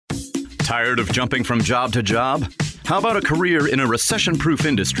Tired of jumping from job to job? How about a career in a recession-proof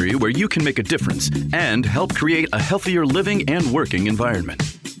industry where you can make a difference and help create a healthier living and working environment?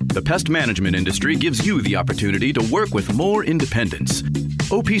 The pest management industry gives you the opportunity to work with more independence.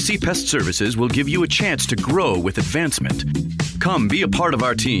 OPC Pest Services will give you a chance to grow with advancement. Come be a part of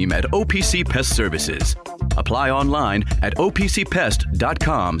our team at OPC Pest Services. Apply online at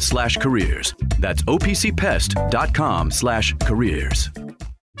opcpest.com/careers. That's opcpest.com/careers.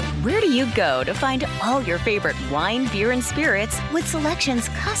 Where do you go to find all your favorite wine, beer, and spirits with selections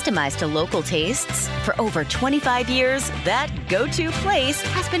customized to local tastes? For over 25 years, that go-to place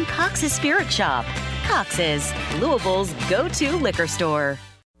has been Cox's Spirit Shop. Cox's, Louisville's go-to liquor store.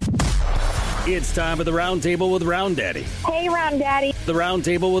 It's time for the Roundtable with Round Daddy. Hey, Round Daddy. The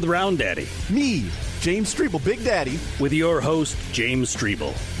Roundtable with Round Daddy. Me, James Strebel, Big Daddy. With your host, James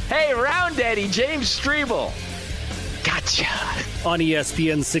Strebel. Hey, Round Daddy, James Strebel. Gotcha. On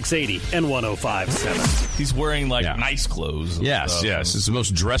ESPN 680 and 105.7. He's wearing nice clothes. Yes. It's the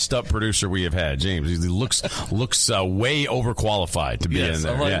most dressed up producer we have had, James. He looks way overqualified to be in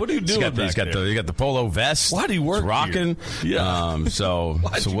there. Like, what are you doing? He's got the polo vest. Why do you work? He's rocking. Here? Yeah. So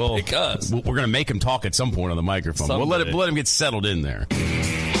we're gonna make him talk at some point on the microphone. Someday. We'll let him get settled in there.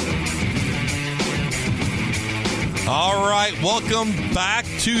 All right, welcome back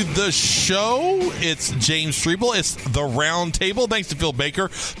to the show. It's James Strebel. It's the Round Table. Thanks to Phil Baker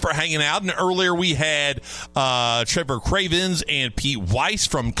for hanging out. And earlier we had Trevor Cravens and Pete Weiss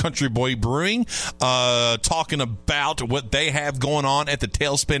from Country Boy Brewing talking about what they have going on at the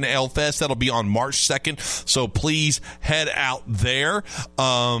Tailspin Ale Fest. That'll be on March 2nd, so please head out there.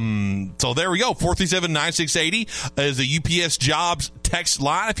 So there we go. 437-9680 is the UPS Jobs text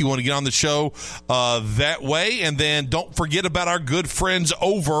line if you want to get on the show that way. And then don't forget about our good friends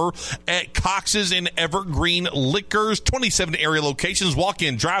over at Cox's and Evergreen Liquors. 27 area locations,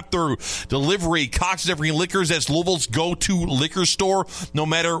 walk-in, drive-through, delivery. Cox's Evergreen Liquors, that's Louisville's go-to liquor store. No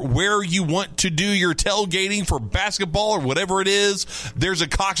matter where you want to do your tailgating for basketball or whatever it is, there's a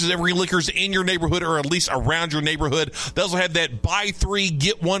Cox's Evergreen Liquors in your neighborhood or at least around your neighborhood. They also have that buy 3,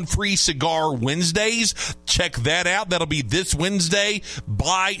 get 1 free cigar Wednesdays. Check that out. That'll be this Wednesday.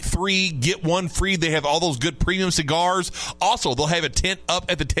 Buy 3, get 1 free. They have all those good premium cigars. Also, they'll have a tent up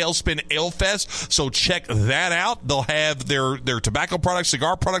at the Tailspin Ale Fest, so check that out. They'll have their tobacco products,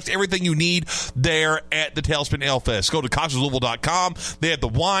 cigar products, everything you need there at the Tailspin Ale Fest. Go to Cox'sLouisville.com. They have the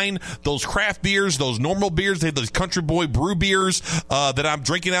wine, those craft beers, those normal beers. They have those Country Boy brew beers that I'm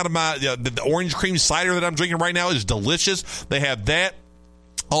drinking out of my the orange cream cider that I'm drinking right now is delicious. They have that.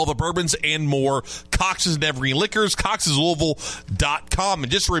 All the bourbons and more. Cox's and Evergreen Liquors, Cox'sLouisville.com.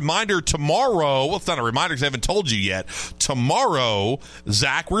 And just a reminder, tomorrow, well, it's not a reminder because I haven't told you yet. Tomorrow,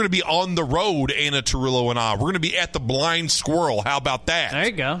 Zach, we're going to be on the road, Anna Tarillo and I. We're going to be at the Blind Squirrel. How about that? There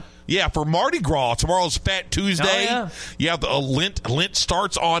you go. Yeah, for Mardi Gras. Tomorrow's Fat Tuesday. Oh, yeah, the Lent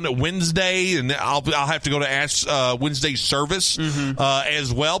starts on Wednesday, and I'll have to go to Ash Wednesday service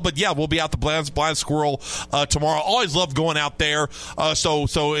as well. But yeah, we'll be out the Blind Squirrel tomorrow. Always love going out there.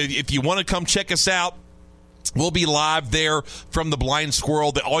 So if you want to come check us out, we'll be live there from the Blind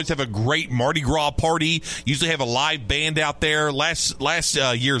Squirrel. They always have a great Mardi Gras party. Usually have a live band out there. Last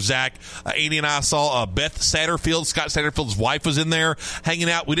year, Zach, Andy and I saw Beth Satterfield. Scott Satterfield's wife was in there hanging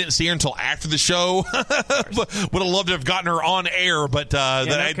out. We didn't see her until after the show. Would have loved to have gotten her on air, but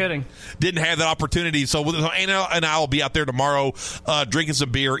kidding. Didn't have that opportunity. So Anna and I will be out there tomorrow drinking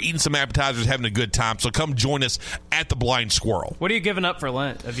some beer, eating some appetizers, having a good time. So come join us at the Blind Squirrel. What are you giving up for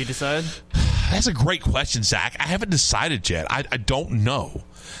Lent? Have you decided? That's a great question, Zach. I haven't decided yet. I don't know.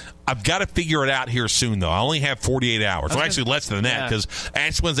 I've got to figure it out here soon, though. I only have 48 hours. Well, actually less than that because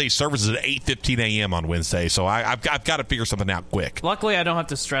Ash Wednesday service is at 8:15 a.m. on Wednesday, so I've got to figure something out quick. Luckily, I don't have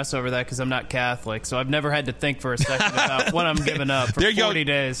to stress over that because I'm not Catholic, so I've never had to think for a second about what I'm giving up for 40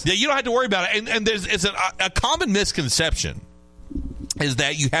 days. Yeah, you don't have to worry about it. And it's a common misconception is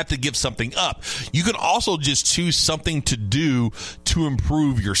that you have to give something up. You can also just choose something to do to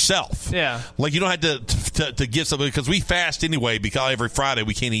improve yourself. Yeah. Like you don't have to give something because we fast anyway because every Friday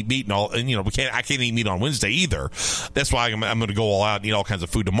we can't eat meat and all, and I can't eat meat on Wednesday either. That's why I'm going to go all out and eat all kinds of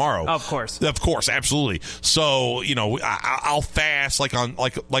food tomorrow. Of course, absolutely. So, I'll fast like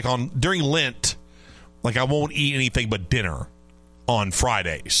on during Lent, like I won't eat anything but dinner on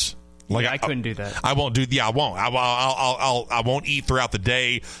Fridays. Like I couldn't do that. I won't do. Yeah, I won't. I won't eat throughout the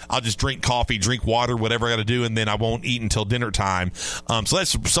day. I'll just drink coffee, drink water, whatever I got to do, and then I won't eat until dinner time. So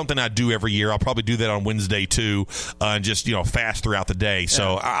that's something I do every year. I'll probably do that on Wednesday too, and just fast throughout the day.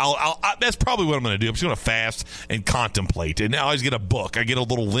 So that's probably what I'm going to do. I'm just going to fast and contemplate. And I always get a book. I get a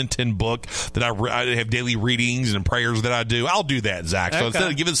little Lenten book that I have daily readings and prayers that I do. I'll do that, Zach. So instead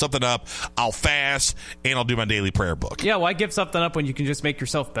of giving something up, I'll fast and I'll do my daily prayer book. Yeah, why give something up when you can just make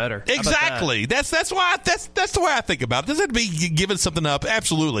yourself better? Exactly. That's the way I think about it. Doesn't it be giving something up?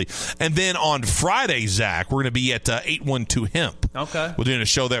 Absolutely. And then on Friday, Zach, we're going to be at 812 Hemp. Okay. We're doing a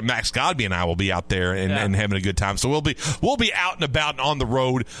show there. Max Godby and I will be out there and having a good time. So we'll be out and about and on the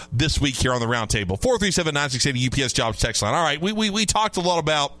road this week here on the Roundtable. 437-9680 UPS Jobs text line. All right, we talked a lot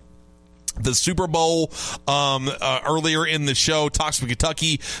about the Super Bowl earlier in the show, talks some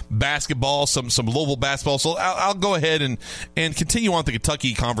Kentucky basketball, some Louisville basketball. So I'll go ahead and continue on the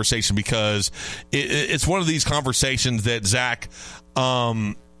Kentucky conversation because it's one of these conversations that, Zach,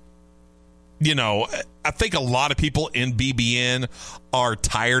 I think a lot of people in BBN are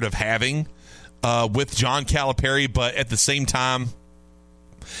tired of having with John Calipari, but at the same time,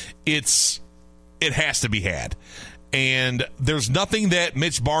 it has to be had. And there's nothing that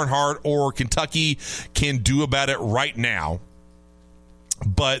Mitch Barnhart or Kentucky can do about it right now.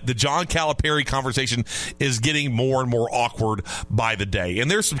 But the John Calipari conversation is getting more and more awkward by the day. And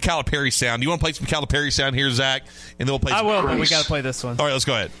there's some Calipari sound. You want to play some Calipari sound here, Zach? And then we'll play some I will, but we got to play this one. All right, let's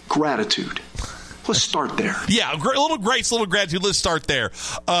go ahead. Gratitude. Let's start there. Yeah, a little grace, a little gratitude. Let's start there.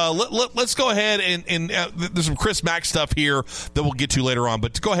 Let's go ahead and there's some Chris Mack stuff here that we'll get to later on.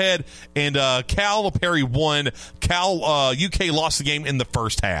 But go ahead and Calipari won. UK lost the game in the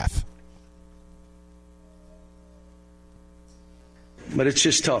first half. But it's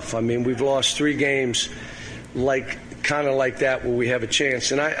just tough. I mean, we've lost 3 games kind of like that where we have a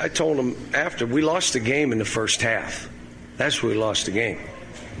chance. And I told him after, we lost the game in the first half. That's where we lost the game.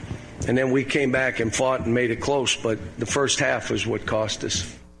 And then we came back and fought and made it close, but the first half is what cost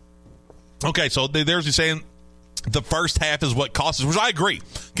us. Okay, so there's you saying the first half is what cost us, which I agree.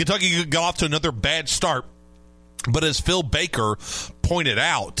 Kentucky got off to another bad start, but as Phil Baker pointed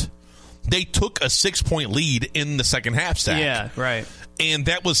out, they took a 6-point lead in the second half, Zach. Yeah, right. And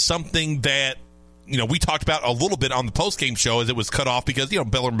that was something that we talked about a little bit on the post-game show as it was cut off because,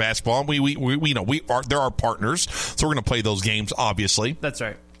 Bellarmine basketball, they're our partners, so we're going to play those games, obviously. That's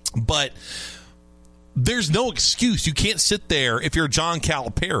right. But there's no excuse. You can't sit there if you're John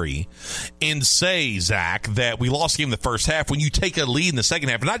Calipari and say, Zach, that we lost the game in the first half when you take a lead in the second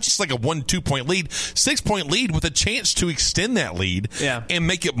half. And not just like a 1-2 point lead, 6-point lead with a chance to extend that lead and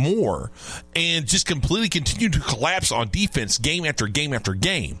make it more. And just completely continue to collapse on defense game after game after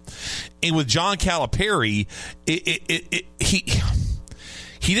game. And with John Calipari, he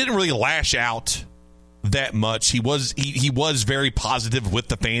didn't really lash out that much. He was very positive with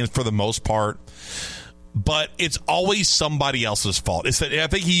the fans for the most part, but it's always somebody else's fault. I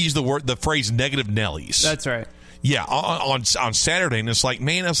think he used the phrase negative Nellies. That's right. Yeah, on Saturday, and it's like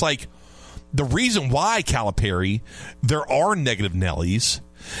the reason why, Calipari, there are negative Nellies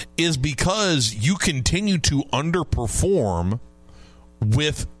is because you continue to underperform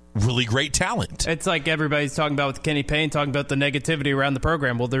with really great talent. It's like everybody's talking about with Kenny Payne, talking about the negativity around the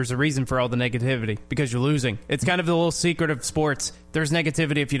program. Well, there's a reason for all the negativity, because you're losing. It's kind of the little secret of sports. There's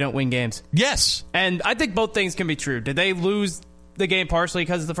negativity if you don't win games. Yes. And I think both things can be true. Did they lose the game partially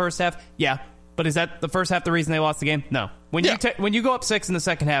because of the first half? Yeah. But is that the first half the reason they lost the game? No. When you go up 6 in the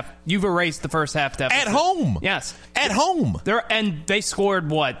second half, you've erased the first half deficit. At home. Yes. At home. And they scored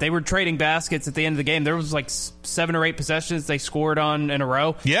what? They were trading baskets at the end of the game. There was like 7 or 8 possessions they scored on in a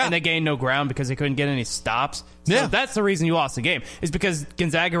row. Yeah. And they gained no ground because they couldn't get any stops. So that's the reason you lost the game, is because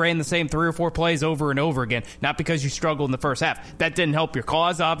Gonzaga ran the same 3 or 4 plays over and over again, not because you struggled in the first half. That didn't help your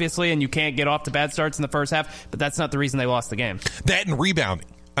cause, obviously, and you can't get off to bad starts in the first half, but that's not the reason they lost the game. That and rebounding.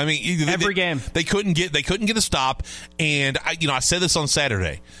 I mean, every game they couldn't get a stop, and I said this on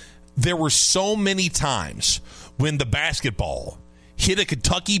Saturday. There were so many times when the basketball hit a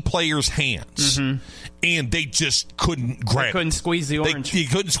Kentucky player's hands, and they just couldn't grab it. Couldn't squeeze the orange. They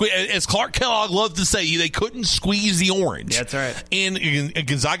couldn't squeeze. As Clark Kellogg loved to say, they couldn't squeeze the orange. That's right. And a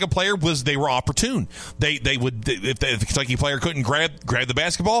Gonzaga player they were opportune. They would, if the Kentucky player couldn't grab the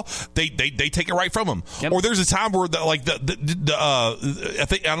basketball, they take it right from him. Yep. Or there's a time where I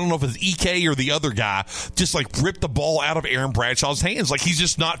don't know if it's EK or the other guy just ripped the ball out of Aaron Bradshaw's hands. He's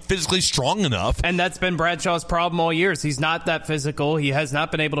just not physically strong enough. And that's been Bradshaw's problem all years. He's not that physical. He has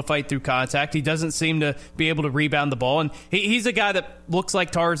not been able to fight through contact. He doesn't seem to to be able to rebound the ball. And he's a guy that looks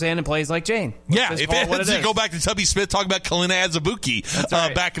like Tarzan and plays like Jane. Yeah, if you go back to Tubby Smith talking about Kalina Azubuike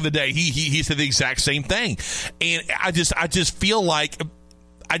right. Back in the day, he said the exact same thing. And I just feel like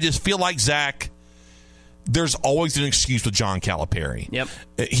Zach, there's always an excuse with John Calipari. Yep.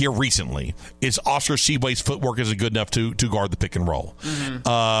 Here recently, is Oscar Tshiebwe's footwork isn't good enough to guard the pick and roll.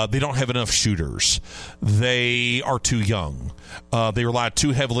 Mm-hmm. They don't have enough shooters. They are too young. They rely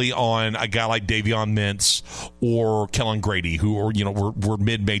too heavily on a guy like Davion Mintz or Kellen Grady, who were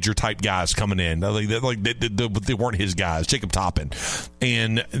mid-major type guys coming in. They weren't his guys. Jacob Toppin,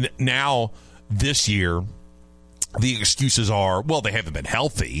 and now this year, the excuses are, well, they haven't been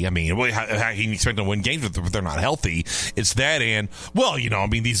healthy. I mean, how can you expect them to win games if they're not healthy? It's that, and, well,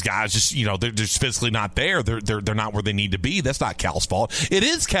 these guys just, they're just physically not there. They're not where they need to be. That's not Cal's fault. It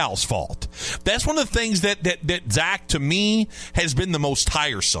is Cal's fault. That's one of the things that Zach, to me, has been the most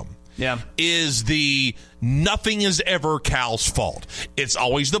tiresome. Yeah. Is nothing is ever Cal's fault. It's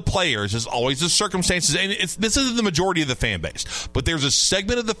always the players. It's always the circumstances. And this isn't the majority of the fan base. But there's a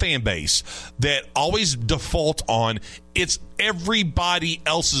segment of the fan base that always default on it's everybody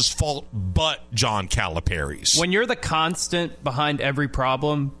else's fault but John Calipari's. When you're the constant behind every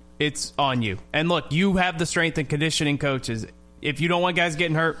problem, it's on you. And look, you have the strength and conditioning coaches. If you don't want guys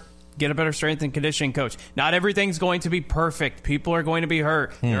getting hurt, get a better strength and conditioning coach. Not everything's going to be perfect. People are going to be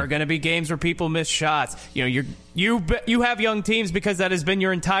hurt. There are going to be games where people miss shots. You have young teams because that has been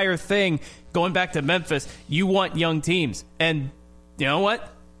your entire thing going back to Memphis. You want young teams. And you know what?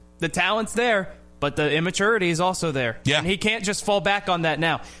 The talent's there, but the immaturity is also there. Yeah. And he can't just fall back on that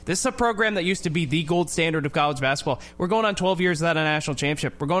now. This is a program that used to be the gold standard of college basketball. We're going on 12 years without a national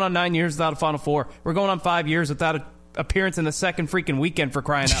championship. We're going on 9 years without a Final Four. We're going on 5 years without a appearance in the second freaking weekend, for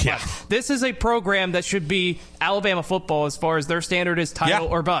crying out loud. This is a program that should be Alabama football as far as their standard is title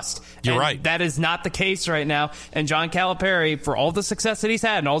or bust. You're right. That is not the case right now. And John Calipari, for all the success that he's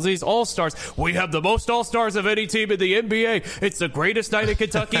had and all these all-stars, we have the most all-stars of any team in the NBA. It's the greatest night in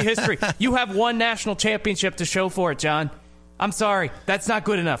Kentucky history. You have one national championship to show for it, John. I'm sorry. That's not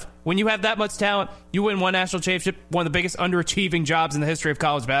good enough. When you have that much talent, you win one national championship, one of the biggest underachieving jobs in the history of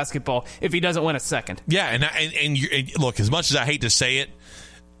college basketball, if he doesn't win a second. Yeah, and look, as much as I hate to say it,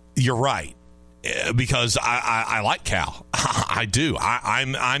 you're right. Because I like Cal. I do.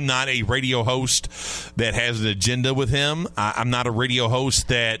 I'm not a radio host that has an agenda with him. I'm not a radio host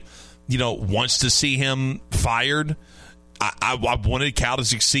that, wants to see him fired. I wanted Cal to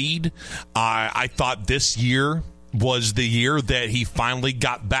succeed. I thought this year was the year that he finally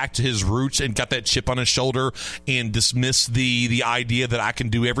got back to his roots and got that chip on his shoulder and dismissed the idea that I can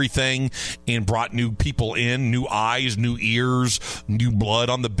do everything and brought new people in, new eyes, new ears, new blood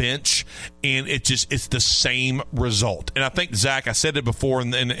on the bench. And it's the same result. And I think, Zach, I said it before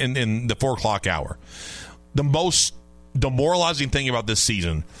in the 4 o'clock hour. The most demoralizing thing about this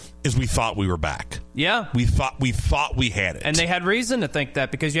season is we thought we were back. Yeah. We thought we had it. And they had reason to think that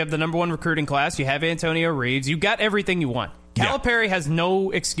because you have the number one recruiting class, you have Antonio Reeves, you got everything you want. Calipari has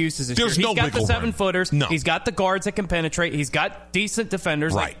no excuses this year. He's got the 7-footers. No. He's got the guards that can penetrate. He's got decent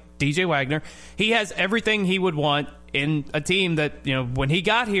defenders like DJ Wagner. He has everything he would want in a team that, when he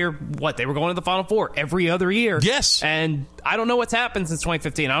got here, they were going to the Final Four every other year. Yes. And I don't know what's happened since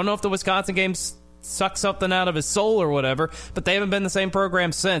 2015. I don't know if the Wisconsin games suck something out of his soul or whatever, but they haven't been the same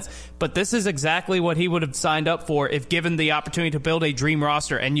program since. But this is exactly what he would have signed up for if given the opportunity to build a dream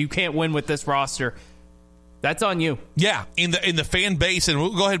roster, and you can't win with this roster. That's on you. Yeah, in the fan base, and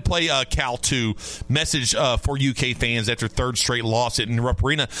we'll go ahead and play Cal 2 message for UK fans after third straight loss at Rupp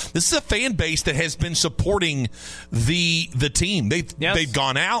Arena. This is a fan base that has been supporting the team. They've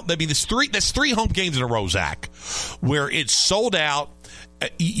gone out. I mean, that's 3 home games in a row, Zach, where it's sold out.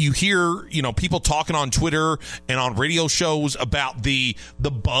 You hear, people talking on Twitter and on radio shows about the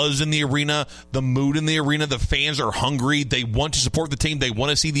buzz in the arena, the mood in the arena. The fans are hungry. They want to support the team. They want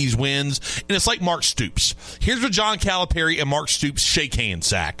to see these wins. And it's like Mark Stoops. Here's where John Calipari and Mark Stoops shake hands,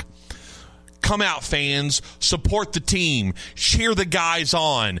 Zach. Come out, fans. Support the team. Cheer the guys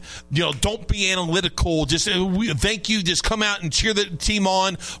on. Don't be analytical. Just thank you. Just come out and cheer the team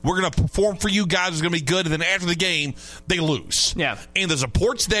on. We're going to perform for you guys. It's going to be good. And then after the game, they lose. Yeah. And the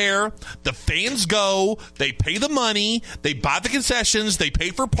support's there. The fans go. They pay the money. They buy the concessions. They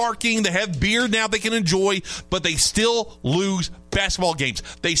pay for parking. They have beer now they can enjoy. But they still lose basketball games.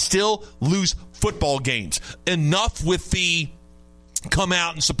 They still lose football games. Enough with the come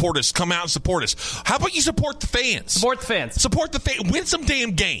out and support us. Come out and support us. How about you support the fans? Support the fans. Support the fans. Win some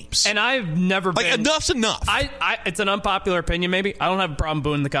damn games. And I've never been... enough's enough. It's an unpopular opinion, maybe. I don't have a problem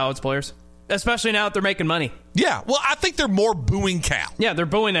booing the college players. Especially now that they're making money. Yeah, well, I think they're more booing Cal. Yeah, they're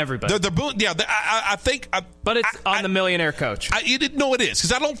booing everybody. They're booing. Yeah, I think. But it's on the millionaire coach. It is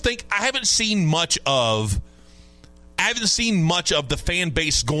because I haven't seen much of the fan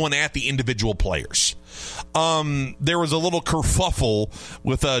base going at the individual players. There was a little kerfuffle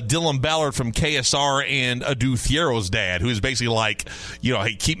with Dylan Ballard from KSR and Adu Fierro's dad, who is basically like,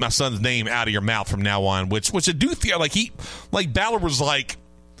 hey, keep my son's name out of your mouth from now on. Which Adu Fierro, Ballard was like,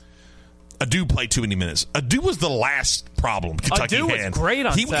 Adu played too many minutes. Adu was the last problem Kentucky had. Adu was great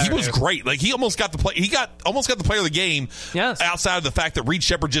on Saturday. He was great. He almost got the play. He almost got the player of the game. Yes. Outside of the fact that Reed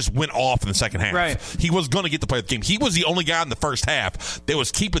Shepherd just went off in the second half. Right. He was going to get the player of the game. He was the only guy in the first half that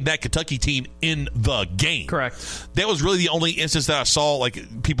was keeping that Kentucky team in the game. Correct. That was really the only instance that I saw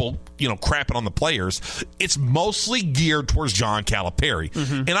people crapping on the players. It's mostly geared towards John Calipari,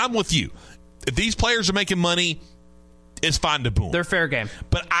 and I'm with you. If these players are making money, it's fine to boom. They're fair game.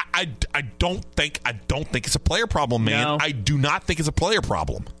 But I don't think it's a player problem, man. No. I do not think it's a player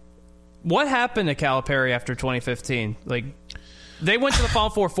problem. What happened to Calipari after 2015? They went to the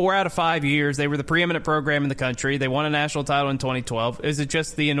Final Four 4 out of 5 years. They were the preeminent program in the country. They won a national title in 2012. Is it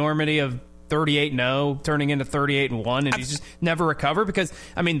just the enormity of 38-0 turning into 38-1 and he's just never recovered? Because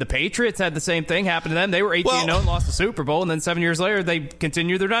the Patriots had the same thing happen to them. They were 18-0 and lost the Super Bowl, and then 7 years later they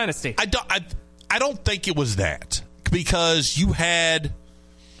continued their dynasty. I don't think it was that. Because you had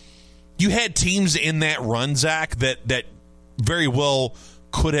teams in that run, Zach, that very well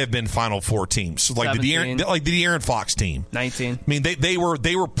could have been Final Four teams, the De'Aaron Fox team. 19. They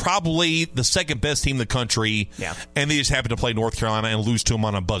were probably the second best team in the country. Yeah. And they just happened to play North Carolina and lose to them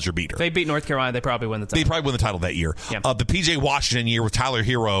on a buzzer beater. If they beat North Carolina, they probably win the title. They probably win the title that year. Yeah. The P.J. Washington year with Tyler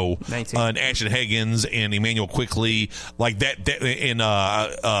Hero 19. And Ashton Higgins and Emmanuel Quickly, and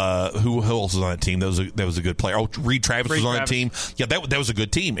who else was on that team? That was a good player. Oh, Reed Travis was on that team. Yeah, that was a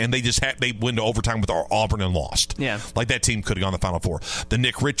good team, and they went to overtime with Auburn and lost. Yeah, that team could have gone to the Final Four. The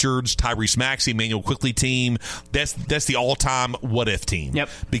Nick Richards, Tyrese Maxey, Emmanuel Quickly team. That's the all-time what-if team. Yep.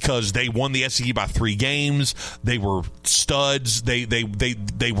 Because they won the SEC by 3 games. They were studs. They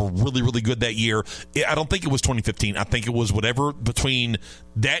were really, really good that year. I don't think it was 2015. I think it was whatever between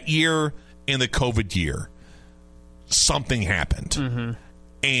that year and the COVID year. Something happened. Mm-hmm.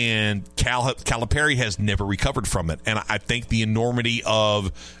 And Calipari has never recovered from it. And I think the enormity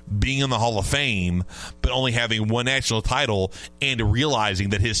of being in the Hall of Fame, but only having one national title, and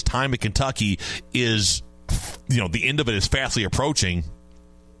realizing that his time at Kentucky is, the end of it is fastly approaching,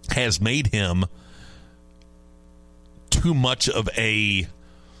 has made him too much of a,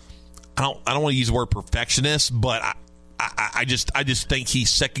 I don't want to use the word perfectionist, but I just think he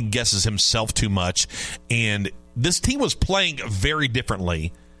second guesses himself too much. And this team was playing very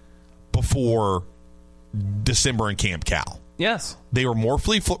differently before December in Camp Cal. Yes. They were more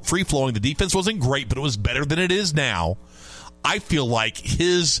free-flowing. The defense wasn't great, but it was better than it is now. I feel like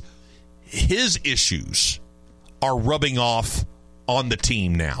his issues are rubbing off on the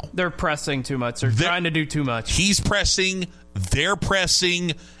team now. They're pressing too much. They're trying to do too much. He's pressing. They're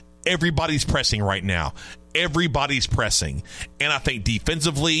pressing. Everybody's pressing right now. Everybody's pressing. And I think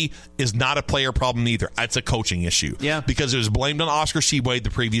defensively is not a player problem either. It's a coaching issue. Yeah. Because it was blamed on Oscar Tshiebwe the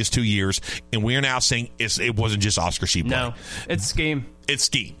previous 2 years, and we are now saying it wasn't just Oscar Tshiebwe. No, it's scheme. It's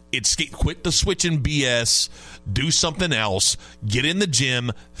scheme. Quit the switching BS. Do something else. Get in the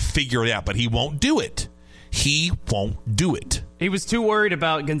gym. Figure it out. But he won't do it. He won't do it. He was too worried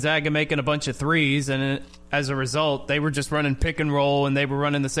about Gonzaga making a bunch of threes, and as a result, they were just running pick and roll, and they were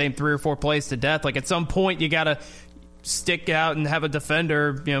running the same 3 or 4 plays to death. At some point, you got to stick out and have a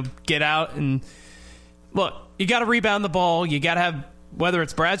defender, get out and look. You got to rebound the ball. You got to have, whether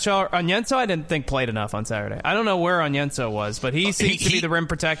it's Bradshaw or Onyenso. I didn't think played enough on Saturday. I don't know where Onyenso was, but he seems to be the rim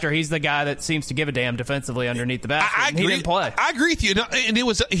protector. He's the guy that semes to give a damn defensively underneath the basket. I agree. He didn't play. I agree with you. And it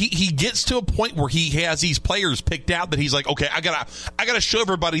was he gets to a point where he has these players picked out that he's like, okay, I gotta show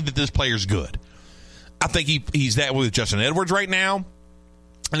everybody that this player's good. I think he's that way with Justin Edwards right now,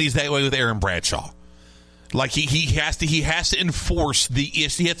 and he's that way with Aaron Bradshaw. He has to enforce the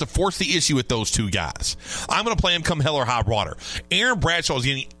issue. He has to force the issue with those 2 guys. I'm going to play him come hell or high water. Aaron Bradshaw is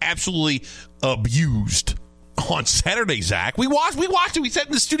getting absolutely abused on Saturday, Zach. We watched it. We sat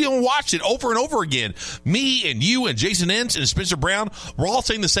in the studio and watched it over and over again. Me and you and Jason Ince and Spencer Brown, we're all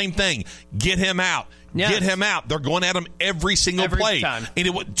saying the same thing. Get him out. Yes. Get him out. They're going at him every single play. Time.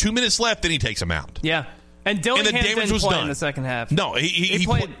 And 2 minutes left, then he takes him out. Yeah. And Dillingham didn't play in the second half. No, he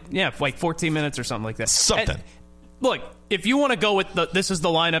played, 14 minutes or something like that. Something. And look, if you want to go with this is the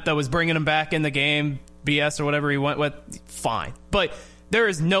lineup that was bringing him back in the game, BS or whatever he went with, fine. But there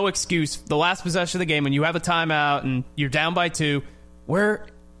is no excuse. The last possession of the game, when you have a timeout and you're down by 2, where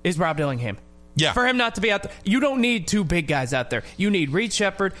is Rob Dillingham. Yeah. For him not to be out there. You don't need two big guys out there. You need Reed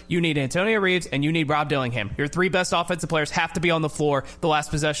Sheppard, you need Antonio Reeves, and you need Rob Dillingham. Your three best offensive players have to be on the floor the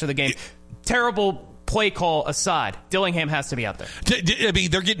last possession of the game. Terrible play call aside, Dillingham has to be out there. I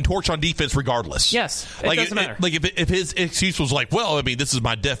mean, they're getting torched on defense regardless. Yes, it doesn't matter. If his excuse was like, well, I mean, this is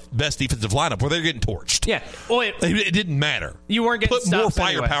my best defensive lineup, well, they're getting torched. Yeah. Well, it didn't matter. You weren't getting put more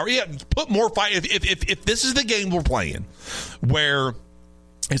firepower. Anyway. Yeah, put more fire. If this is the game we're playing, where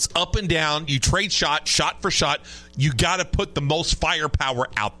it's up and down, you trade shot for shot, you got to put the most firepower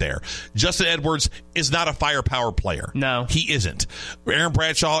out there. Justin Edwards is not a firepower player. No. He isn't. Aaron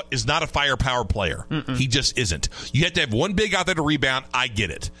Bradshaw is not a firepower player. He just isn't. You have to have one big out there to rebound. I get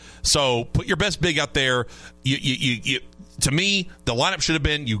it. So put your best big out there. You to me, the lineup should have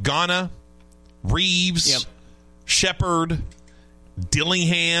been Ugana, Reeves, Sheppard,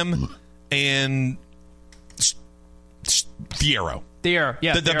 Dillingham, and Fierro. Yeah,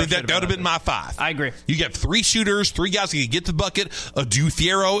 that would have been my five. I agree. You got three shooters, three guys who can get to the bucket.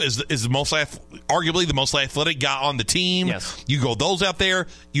 Fierro is the most arguably the most athletic guy on the team. Yes. You go those out there.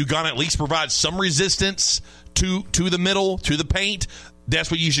 You got to at least provide some resistance to the middle, to the paint.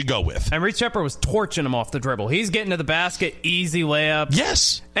 That's what you should go with. And Reed Sheppard was torching him off the dribble. He's getting to the basket, easy layup.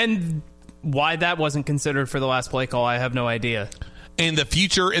 Yes. And why that wasn't considered for the last play call, I have no idea. And the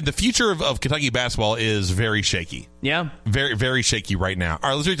future of Kentucky basketball is very shaky. Yeah. Very, very shaky right now. All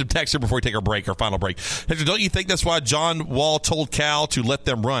right, let's read some text here before we take our final break. Hector, don't you think that's why John Wall told Cal to let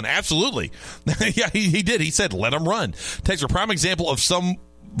them run? Absolutely. Yeah, he did. He said, let them run. Texter, prime example of some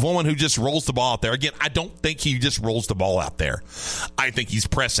woman who just rolls the ball out there. Again, I don't think he just rolls the ball out there. I think he's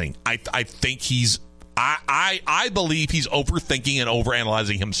pressing. I think he's I believe he's overthinking and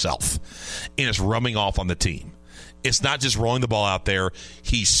overanalyzing himself, and it's rubbing off on the team. It's not just rolling the ball out there.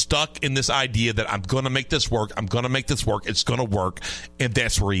 He's stuck in this idea that I'm going to make this work. I'm going to make this work. It's going to work. And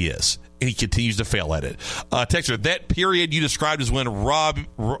that's where he is. And he continues to fail at it. Texter, that period you described is when Rob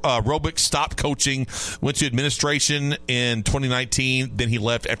Robick stopped coaching, went to administration in 2019, then he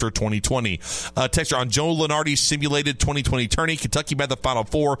left after 2020. Texter, on Joe Lunardi's simulated 2020 tourney, Kentucky made the Final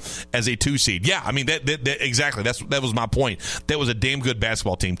Four as a 2 seed. Yeah, I mean, that exactly. That was my point. That was a damn good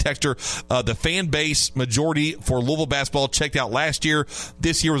basketball team. Texter, the fan base majority for Louisville basketball checked out last year.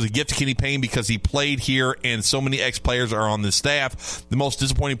 This year was a gift to Kenny Payne because he played here and so many ex-players are on the staff. The most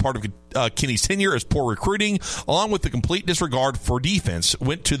disappointing part of Kenny's tenure is poor recruiting, along with the complete disregard for defense.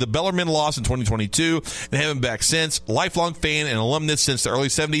 Went to the Bellarmine loss in 2022 and haven't been back since. Lifelong fan and alumnus since the early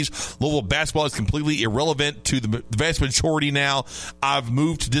 70s. Louisville basketball is completely irrelevant to the vast majority now. I've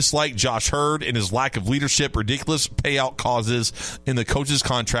moved to dislike Josh Hurd and his lack of leadership. Ridiculous payout causes in the coaches'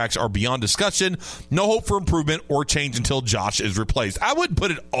 contracts are beyond discussion. No hope for improvement or change until Josh is replaced. I wouldn't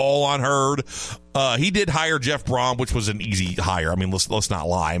put it all on Hurd. He did hire Jeff Brom, which was an easy hire. I mean, let's not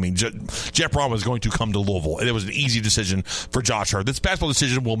lie. I mean, Jeff Brom was going to come to Louisville, and it was an easy decision for Josh Hurd. This basketball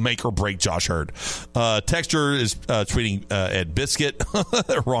decision will make or break Josh Hurd. Texter is tweeting at Biscuit.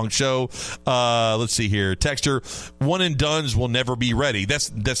 Wrong show. Let's see here. Texter, one and dones will never be ready.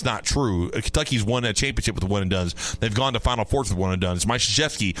 That's not true. Kentucky's won a championship with one and dones. They've gone to Final Fours with one and dones. Mike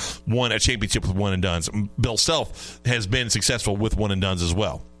Krzyzewski won a championship with one and dones. Bill Self has been successful with one and dones as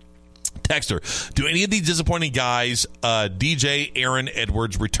well. Texter, do any of these disappointing guys, DJ, Aaron,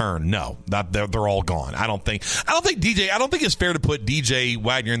 Edwards, return? No, they're all gone. I don't think it's fair to put DJ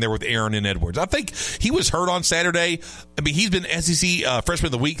Wagner in there with Aaron and Edwards. I think he was hurt on Saturday. I mean, he's been SEC Freshman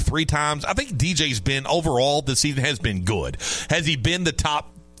of the Week 3 times. I think DJ's been overall this season has been good. Has he been the top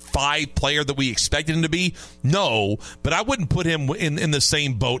 5 player that we expected him to be? No, but I wouldn't put him in the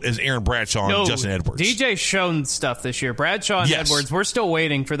same boat as Aaron Bradshaw and Justin Edwards. DJ's shown stuff this year. Bradshaw and Edwards, we're still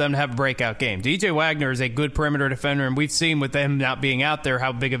waiting for them to have a breakout game. DJ Wagner is a good perimeter defender, and we've seen with them not being out there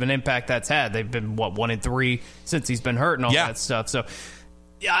how big of an impact that's had. They've been, 1-3 since he's been hurt and all that stuff. So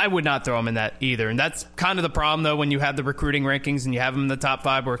yeah, I would not throw him in that either. And that's kind of the problem, though, when you have the recruiting rankings and you have him in the top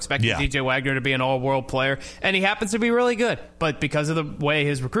 5. We're expecting DJ Wagner to be an all-world player, and he happens to be really good. But because of the way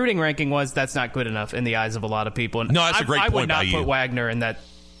his recruiting ranking was, that's not good enough in the eyes of a lot of people. And no, that's a great point by you. I would not put Wagner in that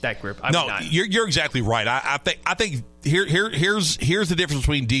group. You're exactly right. I think here's the difference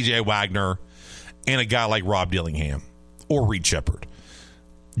between DJ Wagner and a guy like Rob Dillingham or Reed Sheppard.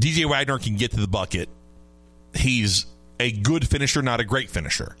 DJ Wagner can get to the bucket. He's a good finisher, not a great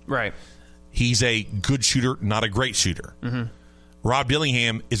finisher. Right. He's a good shooter, not a great shooter. Mm-hmm. Rob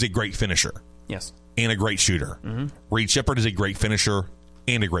Dillingham is a great finisher. Yes. And a great shooter. Mm-hmm. Reed Sheppard is a great finisher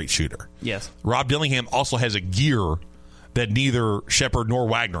and a great shooter. Yes. Rob Dillingham also has a gear that neither Shepard nor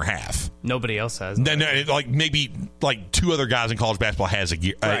Wagner have. Nobody else has. Like maybe like two other guys in college basketball has a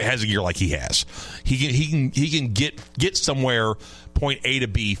year like he has. He can get somewhere point A to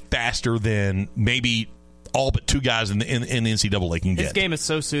B faster than maybe all but two guys in the NCAA can get. His game is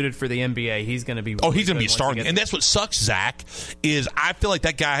so suited for the NBA. He's going to be. He's going to be starting, and that's what sucks. Zach is. I feel like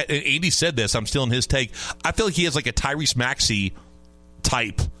that guy. And Andy said this. I'm stealing his take. I feel like he has like a Tyrese Maxey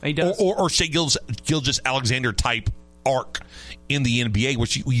type, he does. or Shai Gilgeous-Alexander type arc in the NBA,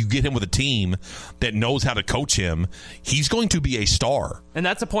 which you get him with a team that knows how to coach him. He's going to be a star. And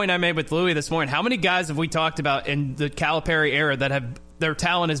that's a point I made with Louis this morning. How many guys have we talked about in the Calipari era that have their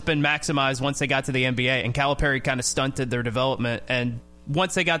talent has been maximized once they got to the NBA, and Calipari kind of stunted their development, and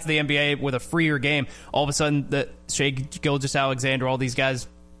once they got to the NBA with a freer game, all of a sudden the Shai Gilgeous-Alexander, all these guys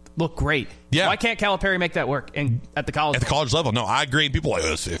look great. Yeah. Why can't Calipari make that work at the college level? College level? No, I agree. People are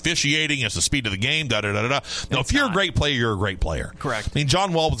like, it's officiating, it's the speed of the game, da-da-da-da-da. No, if you're a great player, you're a great player. Correct. I mean,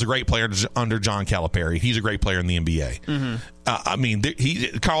 John Wall was a great player under John Calipari. He's a great player in the NBA.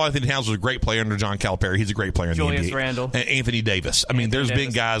 Mm-hmm. Karl Anthony Towns was a great player under John Calipari. He's a great player in the NBA. Julius Randle. Anthony Davis. I mean, there's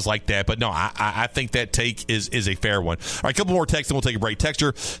been guys like that, but no, I think that take is a fair one. All right, a couple more texts, and we'll take a break.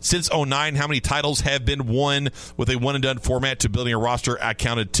 Texter, since 2009, how many titles have been won with a one-and-done format to building a roster? I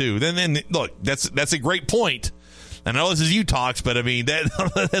counted 2. Then look, that's a great point. I know this is you talks, but I mean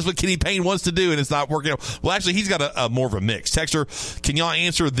that's what Kenny Payne wants to do, and it's not working out. Well, actually, he's got a more of a mix. Texter, can y'all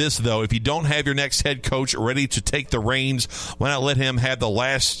answer this though? If you don't have your next head coach ready to take the reins, why not let him have the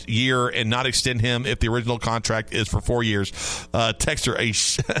last year and not extend him if the original contract is for 4 years? Texter,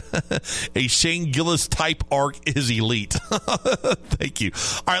 a Shane Gillis type arc is elite. Thank you.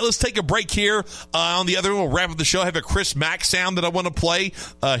 All right, let's take a break here. On the other end, we'll wrap up the show. I have a Chris Mack sound that I want to play.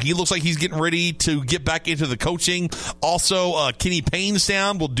 He looks like he's getting ready to get back into the coaching. Also, Kenny Payne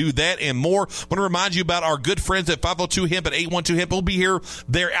sound. We'll do that and more. I want to remind you about our good friends at 502-HEMP at 812-HEMP. We'll be here.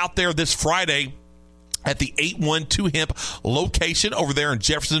 They're out there this Friday at the 812-HEMP location over there in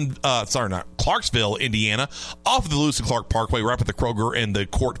Clarksville, Indiana, off of the Lewis and Clark Parkway, right at the Kroger and the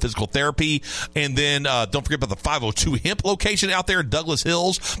Court Physical Therapy. And then don't forget about the 502-HEMP location out there in Douglas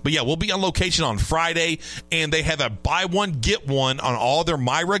Hills. But yeah, we'll be on location on Friday, and they have a buy one, get one on all their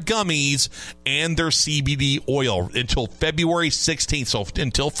Myra gummies and their CBD oil until February 16th. So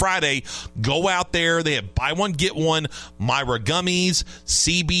until Friday, go out there. They have buy one, get one, Myra gummies,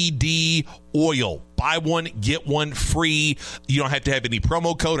 CBD oil. Buy one, get one free. You don't have to have any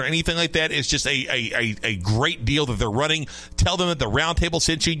promo code or anything like that. It's just a great deal that they're running. Tell them that the Roundtable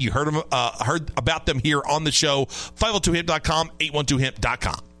sent you. You heard about them here on the show. 502hemp.com,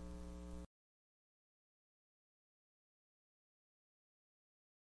 812hemp.com.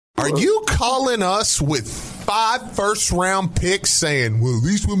 Are you calling us with 5 first-round picks saying, well, at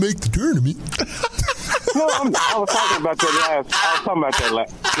least we'll make the tournament? No, I was talking about that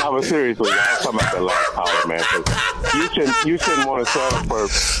last. No, but seriously, I was talking about that last caller, man. You shouldn't want to settle for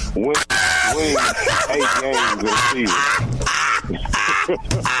winning 8 games in a season.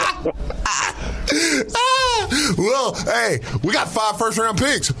 Well, hey, we got 5 first-round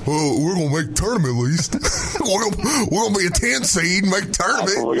picks. Well, we're going to make the tournament at least. we're going to be a 10 seed and make the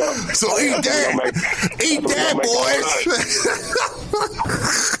tournament. So eat that,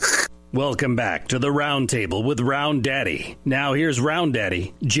 boys. Welcome back to the Roundtable with Round Daddy. Now here's Round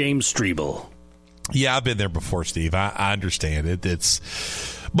Daddy, James Strebel. Yeah, I've been there before, Steve. I understand it.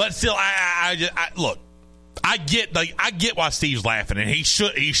 But still, I look. I get why Steve's laughing, and he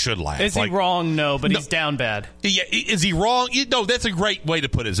should laugh. Is he wrong? No, but he's down bad. Yeah, is he wrong? No, that's a great way to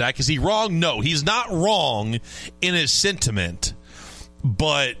put it, Zach. Is he wrong? No, he's not wrong in his sentiment,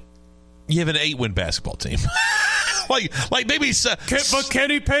 but you have an 8-win basketball team. like maybe. But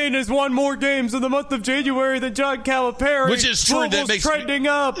Kenny Payne has won more games in the month of January than John Calipari, which is true. That makes trending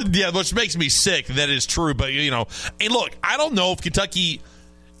up. Yeah, which makes me sick. That is true, but and look, I don't know if Kentucky.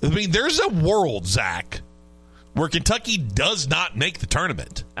 I mean, there's a world, Zach, where Kentucky does not make the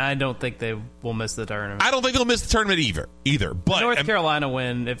tournament. I don't think they will miss the tournament. I don't think they'll miss the tournament either. But North Carolina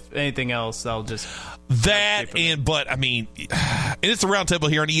win. If anything else, they'll just but I mean, and it's the Roundtable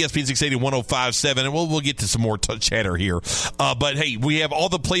here on ESPN 680 105.7, and we'll get to some more chatter here. But hey, we have all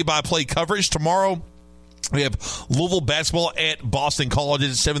the play-by-play coverage tomorrow. We have Louisville basketball at Boston College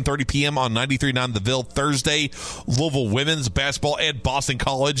at 7:30 p.m. on 93.9 The Ville. Thursday, Louisville women's basketball at Boston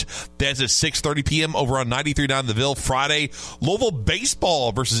College. That's at 6:30 p.m. over on 93.9 The Ville. Friday, Louisville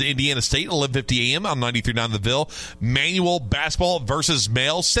baseball versus Indiana State, 11:50 a.m. on 93.9 The Ville. Manual basketball versus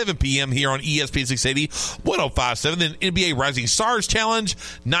male, 7 p.m. here on ESPN 680 105.7. Then NBA Rising Stars Challenge,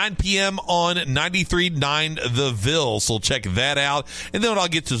 9 p.m. on 93.9 The Ville. So check that out. And then I'll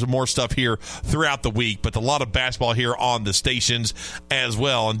get to some more stuff here throughout the week. But the lot of basketball here on the stations as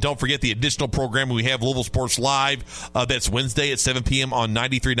well. And don't forget the additional programming we have, Louisville Sports Live. That's Wednesday at 7 p.m. on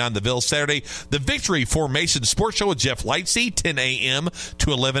 93.9 The Ville. Saturday, the Victory Formation Sports Show with Jeff Lightsey, 10 a.m.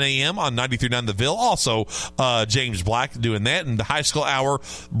 to 11 a.m. on 93.9 The Ville. Also, James Black doing that. And the High School Hour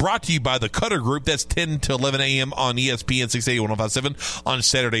brought to you by the Cutter Group. That's 10 to 11 a.m. on ESPN 680 1057 on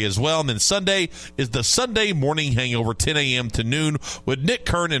Saturday as well. And then Sunday is the Sunday Morning Hangover, 10 a.m. to noon with Nick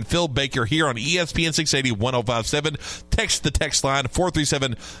Kern and Phil Baker here on ESPN 680 1057. Text the text line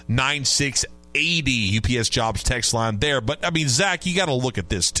 437-9680. UPS Jobs text line there. But, I mean, Zach, you got to look at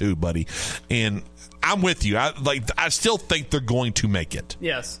this too, buddy. And I'm with you. I still think they're going to make it.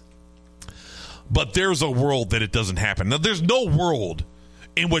 Yes. But there's a world that it doesn't happen. Now, there's no world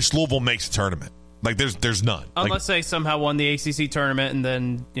in which Louisville makes a tournament. Like, there's none. Unless they somehow won the ACC tournament, and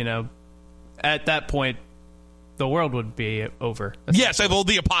then, at that point, the world would be over. Yes, well,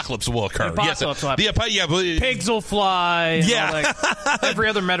 the apocalypse will occur. The apocalypse will happen. Pigs will fly. Yeah. Every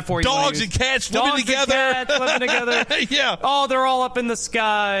other metaphor you Dogs want and to use. cats living together. Dogs and cats living together. Yeah. Oh, they're all up in the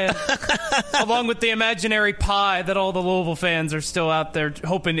sky. Along with the imaginary pie that all the Louisville fans are still out there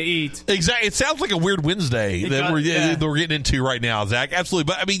hoping to eat. Exactly. It sounds like a weird Wednesday that we're getting into right now, Zach.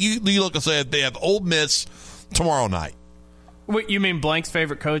 Absolutely. But, I mean, you look and say they have Ole Miss tomorrow night. What, you mean Blank's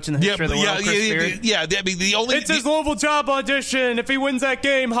favorite coach in the history of the world, Chris Beard? Yeah, I mean, it's his Louisville job audition. If he wins that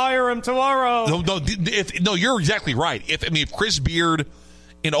game, hire him tomorrow. No, you're exactly right. If Chris Beard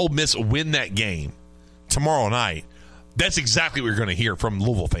and Ole Miss win that game tomorrow night, that's exactly what you're going to hear from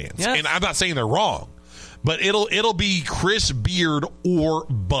Louisville fans. Yes. And I'm not saying they're wrong, but it'll be Chris Beard or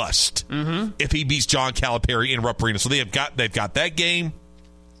bust if he beats John Calipari in Rupp Arena. So they've got that game.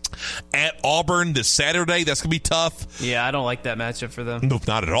 At Auburn this Saturday, that's going to be tough. Yeah, I don't like that matchup for them. Nope,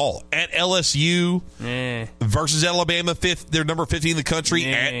 not at all. At LSU versus Alabama, they're number 15 in the country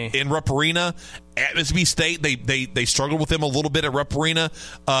in Rupp Arena. At Mississippi State, they struggled with them a little bit at Rupp Arena.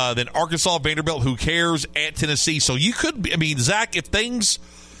 Then Arkansas, Vanderbilt, who cares? At Tennessee. So you could, Zach, if things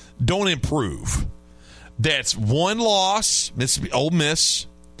don't improve, that's one loss, Ole Miss,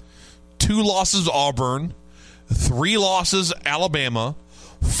 2 losses, Auburn, 3 losses, Alabama,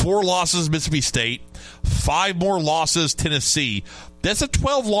 4 losses, Mississippi State, 5 more losses, Tennessee. That's a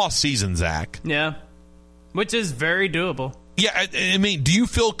 12-loss season, Zach. Yeah, which is very doable. Yeah, I mean, do you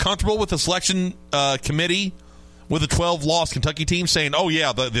feel comfortable with the selection committee with a 12-loss Kentucky team saying, oh,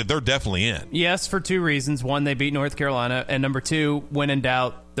 yeah, they're definitely in? Yes, for 2 reasons. One, they beat North Carolina, and number 2, when in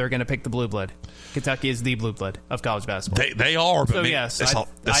doubt, they're going to pick the blue blood. Kentucky is the blue blood of college basketball. They are. But so, yes,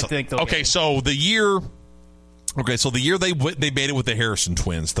 I think they'll okay, so the year... Okay, so the year they made it with the Harrison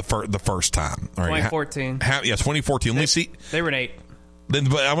twins the first time. All right, 2014. 2014. Let me see. They were an 8.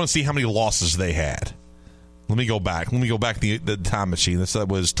 But I want to see how many losses they had. Let me go back. The time machine. That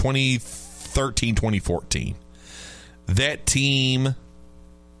was 2013, 2014. That team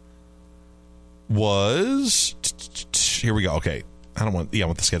was... Here we go. Okay. I want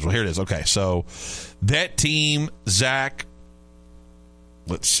the schedule. Here it is. Okay, so that team, Zach,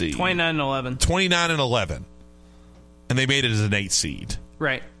 let's see. 29-11. And they made it as an 8 seed.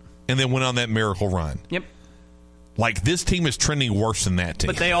 Right. And then went on that miracle run. Yep. Like, this team is trending worse than that team.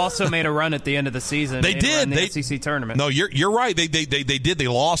 But they also made a run at the end of the season. They did. The SEC tournament. No, you're right. They did. They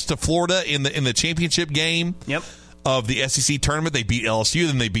lost to Florida in the championship game. Yep. Of the SEC tournament. They beat LSU,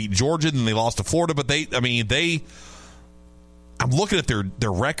 then they beat Georgia, then they lost to Florida. But I'm looking at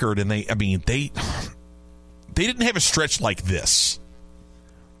their record, and they didn't have a stretch like this.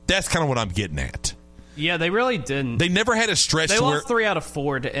 That's kind of what I'm getting at. Yeah, they really didn't. They never had a stretch. They lost 3 out of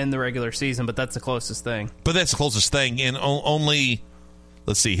 4 to end the regular season, but that's the closest thing. And only,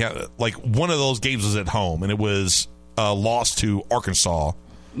 let's see, like one of those games was at home, and it was lost to Arkansas.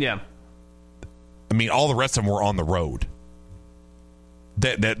 Yeah. I mean, all the rest of them were on the road.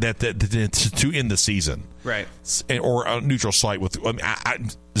 That to end the season, right? Or a neutral site with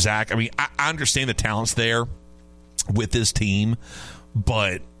Zach. I mean, I understand the talents there with this team,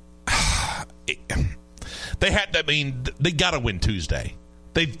 but they had. I mean, they got to win Tuesday.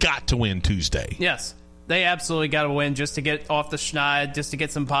 They've got to win Tuesday. Yes, they absolutely got to win just to get off the schneid, just to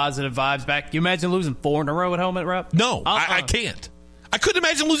get some positive vibes back. You imagine losing 4 in a row at home at Rupp? No, I can't. I couldn't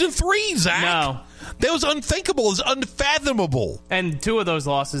imagine losing 3, Zach. No. That was unthinkable. It was unfathomable. And 2 of those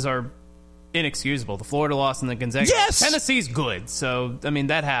losses are inexcusable. The Florida loss and the Gonzaga. Yes! Tennessee's good, so, I mean,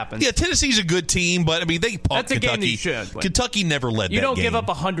 that happens. Yeah, Tennessee's a good team, but, I mean, they punked That's a Kentucky. game you should win. Kentucky never led that game. You don't give up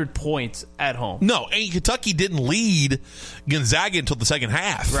 100 points at home. No, and Kentucky didn't lead Gonzaga until the second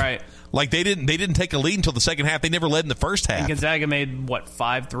half. Right. Like, they didn't take a lead until the second half. They never led in the first half. And Gonzaga made,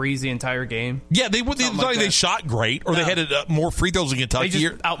 5 threes the entire game? Yeah, they shot great, or they had more free throws than Kentucky. They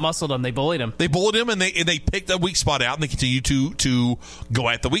just outmuscled them. They bullied them. They bullied them, and they picked a weak spot out, and they continue to go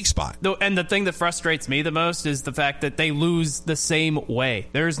at the weak spot. And the thing that frustrates me the most is the fact that they lose the same way.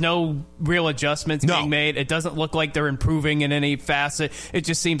 There's no real adjustments being made. It doesn't look like they're improving in any facet. It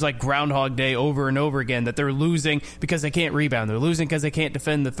just seems like Groundhog Day over and over again, that they're losing because they can't rebound. They're losing because they can't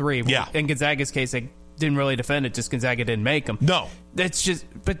defend the three. Yeah. In Gonzaga's case, they didn't really defend it, just Gonzaga didn't make them. No.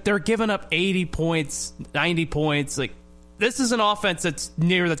 But they're giving up 80 points, 90 points. Like, this is an offense that's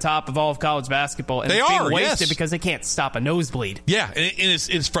near the top of all of college basketball, and it's being wasted because they can't stop a nosebleed. Yeah, and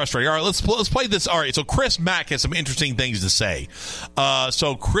it's frustrating. All right, let's play this. All right, so Chris Mack has some interesting things to say.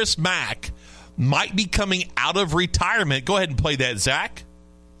 So Chris Mack might be coming out of retirement. Go ahead and play that, Zach.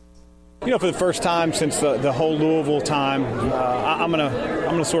 For the first time since the whole Louisville time, I'm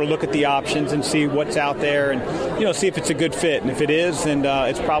gonna sort of look at the options and see what's out there, and see if it's a good fit. And if it is, then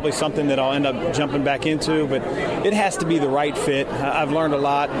it's probably something that I'll end up jumping back into. But it has to be the right fit. I've learned a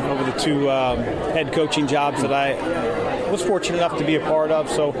lot over the 2 head coaching jobs that I was fortunate enough to be a part of.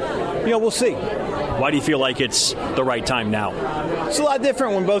 So, we'll see. Why do you feel like it's the right time now? It's a lot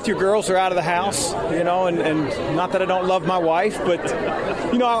different when both your girls are out of the house, and not that I don't love my wife, but,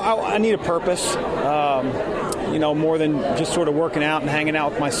 I need a purpose, more than just sort of working out and hanging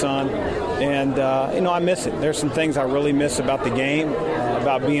out with my son. And, I miss it. There's some things I really miss about the game,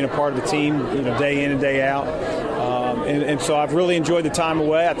 about being a part of the team, day in and day out. And so I've really enjoyed the time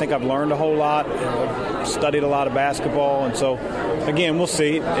away. I think I've learned a whole lot, studied a lot of basketball. And so, again, we'll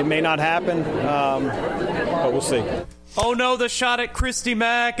see. It may not happen, but we'll see. Oh, no, the shot at Christy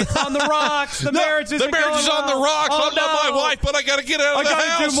Mack. It's on the rocks. The marriage is on the rocks. Oh, I love my wife, but I got to get out of the house. I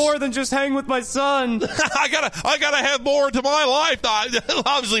got to do more than just hang with my son. I gotta have more to my life.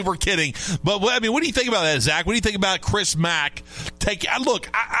 Obviously, we're kidding. But, I mean, what do you think about that, Zach? What do you think about Chris Mack? Look,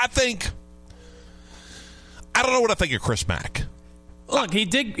 I think... I don't know what I think of Chris Mack. Look,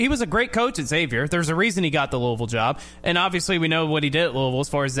 he was a great coach at Xavier. There's a reason he got the Louisville job. And obviously we know what he did at Louisville as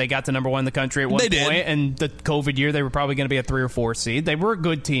far as they got to number 1 in the country at one point. And the COVID year, they were probably going to be a 3 or 4 seed. They were a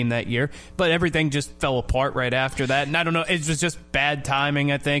good team that year, but everything just fell apart right after that. And I don't know, it was just bad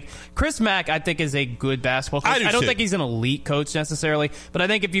timing, I think. Chris Mack, I think, is a good basketball coach. I don't think he's an elite coach necessarily, but I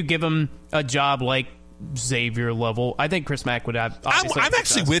think if you give him a job like Xavier level, I think Chris Mack would have. I'm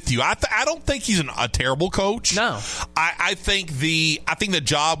actually with you. I don't think he's a terrible coach. No, I think the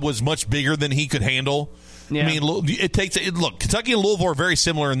job was much bigger than he could handle. Yeah. I mean, look, Kentucky and Louisville are very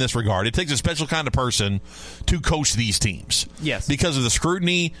similar in this regard. It takes a special kind of person to coach these teams. Yes. Because of the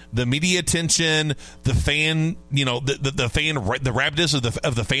scrutiny, the media attention, the fan, the rabidness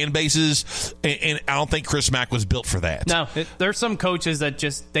of the fan bases, and I don't think Chris Mack was built for that. No, there's some coaches that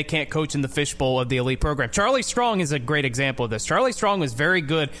they can't coach in the fishbowl of the elite program. Charlie Strong is a great example of this. Charlie Strong was very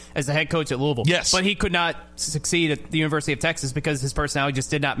good as the head coach at Louisville. Yes. But he could not succeed at the University of Texas because his personality just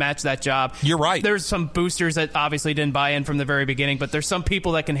did not match that job. You're right. There's some boosters that obviously didn't buy in from the very beginning, but there's some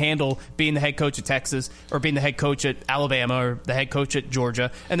people that can handle being the head coach at Texas or being the head coach at Alabama or the head coach at Georgia,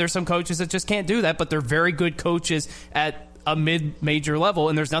 and there's some coaches that just can't do that, but they're very good coaches at a mid-major level,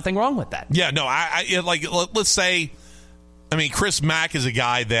 and there's nothing wrong with that. Yeah, no, let's say, I mean, Chris Mack is a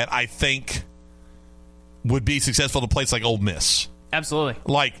guy that I think would be successful at a place like Ole Miss. Absolutely.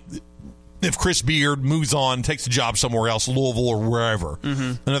 Like, if Chris Beard moves on, takes a job somewhere else, Louisville or wherever,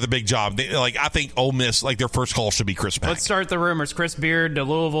 another big job, I think Ole Miss, their first call should be Chris Mack. Let's start the rumors. Chris Beard to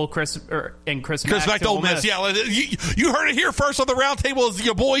Louisville, Chris Mack to Ole Miss. Yeah, you heard it here first on the Roundtable. Is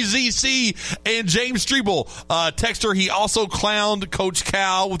your boy ZC and James Strebel. Texter, he also clowned Coach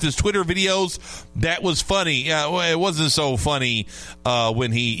Cal with his Twitter videos. That was funny. It wasn't so funny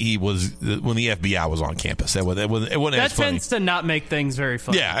when the FBI was on campus. It wasn't as funny. That tends to not make things very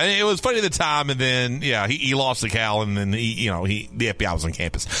funny. Yeah, it was funny at the time, and then he lost to Cal, and then the FBI was on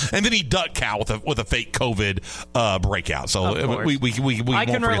campus, and then he ducked Cal with a fake COVID breakout. So we I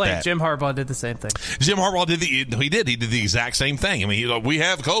can relate. That. Jim Harbaugh did the same thing. Jim Harbaugh did the exact same thing. I mean, we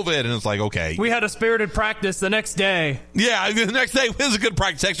have COVID, and it's like, okay, we had a spirited practice the next day. Yeah, the next day was a good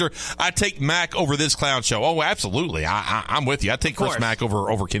practice. Texter, I take Mac over this clown show. Oh, absolutely, I'm with you. I take Chris Mack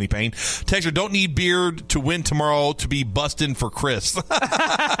over Kenny Payne. Texter, don't need Beard to win tomorrow to be busting for Chris.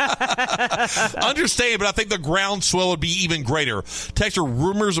 Understand, but I think the groundswell would be even greater. Texter,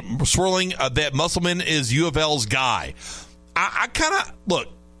 rumors swirling that Musselman is U of L's guy. I kind of look.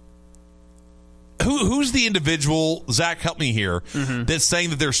 who's the individual, Zach, help me here, that's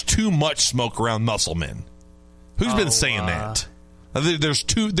saying that there's too much smoke around Musselman? Who's been saying that?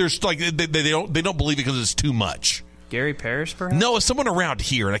 There's like they don't believe it because it's too much. Gary Parrish, perhaps? No, it's someone around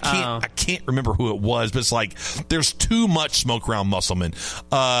here, and I can't remember who it was, but it's like there's too much smoke around Musselman.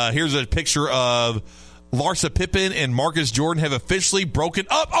 Here's a picture of Larsa Pippen and Marcus Jordan have officially broken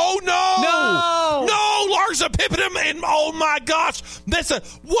up. Oh no! No, Larsa Pippen and oh my gosh, that's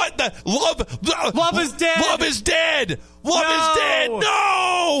what the love is dead. Love is dead. Love is dead.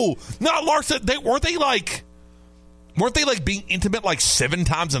 No, not Larsa. Weren't they like being intimate like 7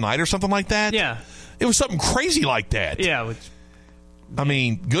 times a night or something like that? Yeah, it was something crazy like that. Yeah, I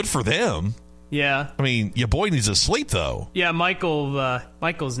mean, good for them. Yeah. I mean, your boy needs to sleep, though. Yeah,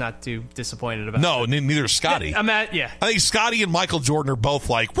 Michael's not too disappointed about it. No, neither is Scotty. I think Scotty and Michael Jordan are both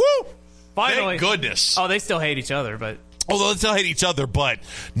like, woo! Finally. Thank goodness. Oh, they still hate each other, but... Although they still hate each other, but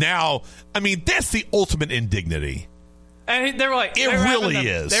now, I mean, that's the ultimate indignity. And they were like... It really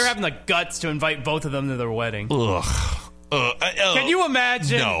is. They were having the guts to invite both of them to their wedding. Ugh. Can you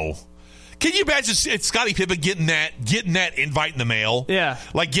imagine? No. Can you imagine Scottie Pippen getting that invite in the mail? Yeah,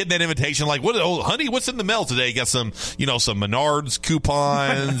 like getting that invitation. Like, honey, what's in the mail today? You got some Menards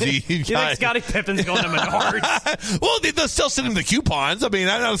coupons. you think Scottie Pippen's going to Menards? Well, they'll still send him the coupons. I mean,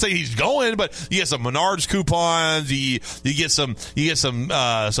 I don't say he's going, but you get some Menards coupons. You get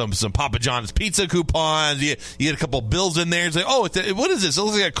some Papa John's pizza coupons. You get a couple bills in there. It's like, what is this? It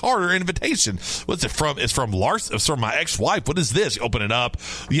looks like a card or invitation. What's it from? It's from Lars. It's from my ex-wife. What is this? You open it up.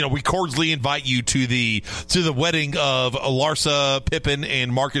 We cordially invite you to the wedding of Larsa Pippen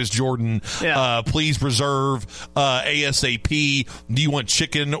and Marcus Jordan. Yeah. Please reserve ASAP. Do you want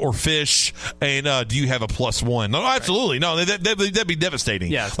chicken or fish? And do you have a +1? No, absolutely. No, that'd be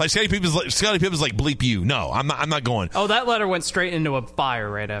devastating. Yeah. Like Scottie Pippen's like bleep you. No, I'm not going. Oh, that letter went straight into a fire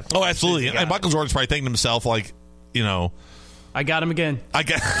right after. Oh, absolutely. And Michael Jordan's probably thinking to himself, like, I got him again.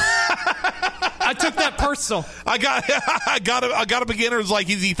 I took that personal. I got a beginner. It's like,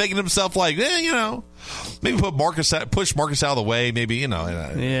 is he thinking to himself, like, maybe push Marcus out of the way. Maybe,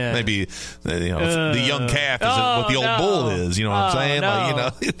 maybe, the young calf isn't what the old bull is. You know what I'm saying?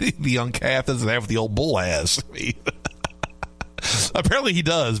 No. Like, the young calf doesn't have what the old bull has. Apparently he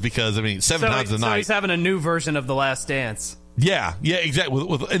does, because, 7 times a night. So he's having a new version of The Last Dance. Yeah, exactly.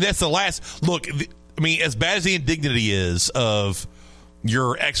 And that's the last. Look, as bad as the indignity is of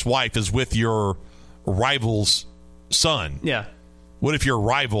your ex-wife is with your rival's son. Yeah. What if your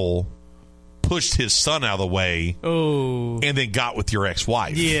rival pushed his son out of the way and then got with your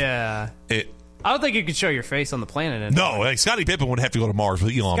ex-wife? Yeah. I don't think you could show your face on the planet anymore. No, Scottie Pippen would have to go to Mars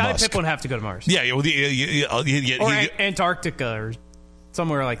with Elon Musk. Scottie Pippen would have to go to Mars. Yeah. Or Antarctica or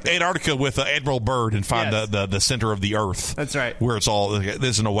somewhere like that. Antarctica with Admiral Byrd and find the center of the Earth. That's right. Where it's all,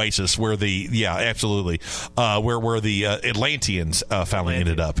 there's an oasis where absolutely. Where the Atlanteans finally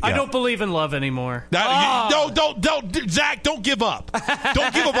ended up. Yeah. I don't believe in love anymore. Don't, Zach, don't give up.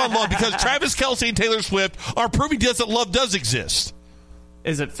 Don't give up on love, because Travis Kelce and Taylor Swift are proving to us that love does exist.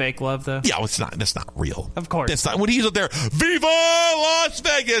 Is it fake love, though? Yeah, it's not. That's not real. Of course. That's not. When he's up there, Viva Las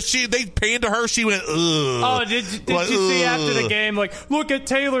Vegas, they panned to her. She went, ugh. Oh, did you see after the game, like, look at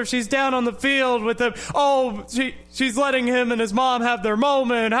Taylor. She's down on the field with him. Oh, she's letting him and his mom have their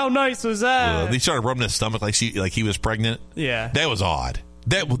moment. How nice was that? They started rubbing his stomach like he was pregnant. Yeah. That was odd.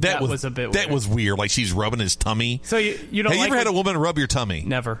 That was a bit weird. That was weird. Like, she's rubbing his tummy. So you don't Have you ever had a woman rub your tummy?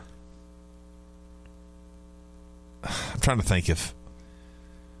 Never. I'm trying to think if...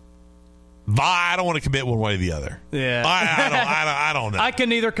 I don't want to commit one way or the other. Yeah, I don't know. I can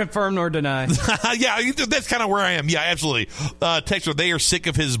neither confirm nor deny. Yeah, that's kind of where I am. Yeah, absolutely. Texter, they are sick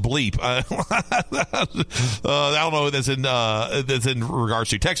of his bleep. I don't know if that's in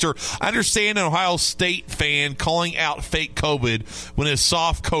regards to Texter. I understand an Ohio State fan calling out fake COVID when his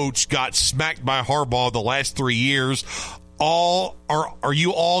soft coach got smacked by Harbaugh the last 3 years. Are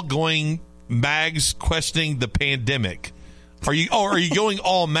you all going Mags questioning the pandemic? Are you going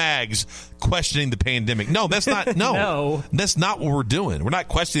all Mags questioning the pandemic? No, that's not. No, that's not what we're doing. We're not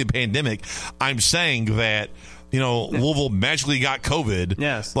questioning the pandemic. I'm saying that Louisville magically got COVID.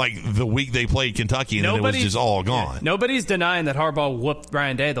 Yes, like the week they played Kentucky, and then it was just all gone. Yeah, nobody's denying that Harbaugh whooped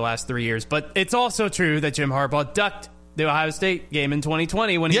Ryan Day the last 3 years, but it's also true that Jim Harbaugh ducked the Ohio State game in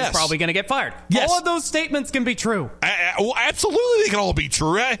 2020 when he was probably going to get fired. Yes. All of those statements can be true. Well, absolutely, they can all be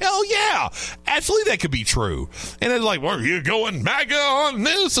true. Hell yeah. Absolutely, that could be true. And it's like, well, are you going MAGA on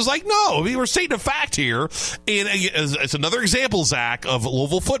this? It's like, no, we're stating a fact here. And it's another example, Zach, of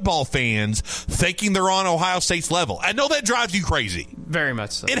Louisville football fans thinking they're on Ohio State's level. I know that drives you crazy. Very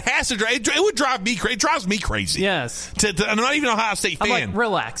much so. It has to drive. It would drive me crazy. It drives me crazy. Yes. I'm not even an Ohio State fan. I'm like,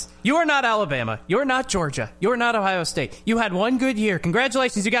 relax. You are not Alabama. You're not Georgia. You're not Ohio State. You had one good year.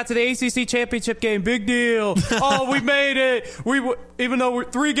 Congratulations. You got to the ACC championship game. Big deal. Oh, we made it. Even though we're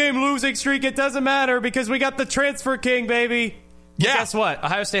 3-game losing streak, it doesn't matter because we got the transfer king, baby. Yeah. Well, guess what?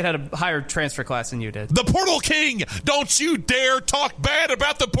 Ohio State had a higher transfer class than you did. The Portal King. Don't you dare talk bad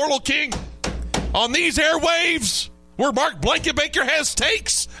about the Portal King on these airwaves. Where Mark Blankenbaker has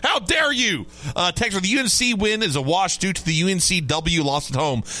takes. How dare you? Texas, the UNC win is a wash due to the UNCW loss at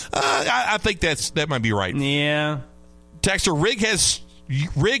home. I think that might be right. Yeah. Texas,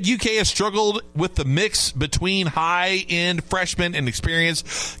 Rig UK has struggled with the mix between high-end freshmen and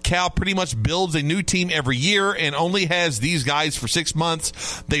experience. Cal pretty much builds a new team every year and only has these guys for 6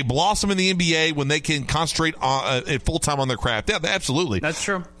 months. They blossom in the NBA when they can concentrate full-time on their craft. Yeah, absolutely. That's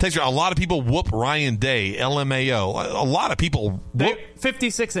true. A lot of people whoop Ryan Day, LMAO. A lot of people whoop.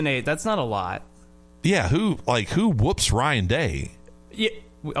 56-8. That's not a lot. Yeah, who whoops Ryan Day? Yeah.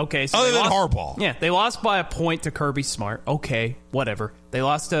 Okay, so other than Harbaugh. Yeah, they lost by a point to Kirby Smart. Okay, whatever. They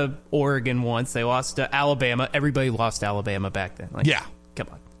lost to Oregon once. They lost to Alabama. Everybody lost to Alabama back then. Yeah. Come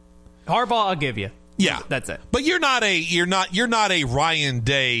on. Harbaugh, I'll give you. Yeah. That's it. But you're not a Ryan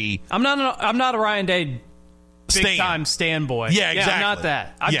Day. I'm not a Ryan Day big-time stan boy. Yeah, exactly. I'm not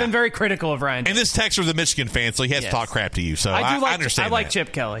that. I've been very critical of Ryan Day. And this Texter's a Michigan fan, so he has to talk crap to you. So I understand. I like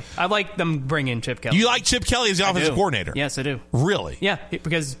Chip Kelly. I like them bringing Chip Kelly. You like Chip Kelly as the offensive coordinator? Yes, I do. Really? Yeah,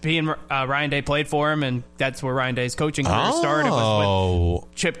 because he and Ryan Day played for him, and that's where Ryan Day's coaching career started. Was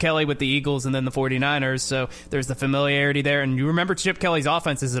with Chip Kelly with the Eagles and then the 49ers. So there's the familiarity there. And you remember Chip Kelly's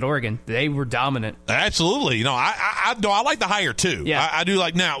offenses at Oregon. They were dominant. Absolutely. I like the hire, too. Yeah. I do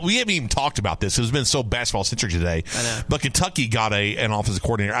like. Now, we haven't even talked about this. It's been so basketball-centric today. I know. But Kentucky got an offensive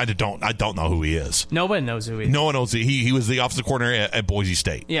coordinator. I don't know who he is. Nobody knows who he is. No one knows. He was the offensive coordinator at Boise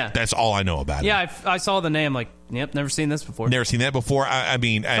State. Yeah. That's all I know about him. Yeah, I saw the name. Like, yep, never seen this before. Never seen that before. I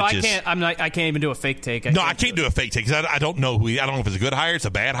can't even do a fake take. I can't do a fake take because I don't know who. I don't know if it's a good hire, it's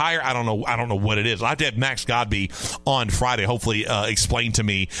a bad hire. I don't know what it is. I have to have Max Godby on Friday. Hopefully, explain to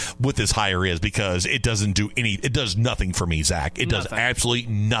me what this hire is because it doesn't do It does nothing for me, Zach. It does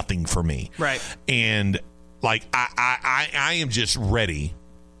absolutely nothing for me. Right. And like I am just ready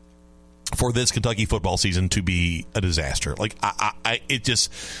for this Kentucky football season to be a disaster. Like that's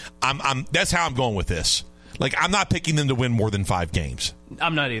how I'm going with this. Like I'm not picking them to win more than 5 games.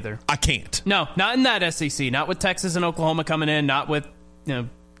 I'm not either. I can't. No, not in that SEC. Not with Texas and Oklahoma coming in. Not with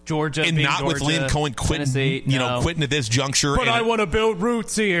Georgia and not Georgia, with Lynn Cohen quitting. Quitting at this juncture. But I want to build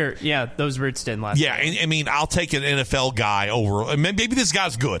roots here. Yeah, those roots didn't last. Yeah, and I mean, I'll take an NFL guy over. Maybe this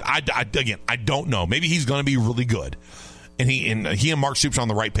guy's good. I don't know. Maybe he's going to be really good. And he and Mark Stoops are on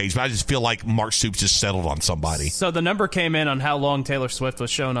the right page, but I just feel like Mark Stoops just settled on somebody. So the number came in on how long Taylor Swift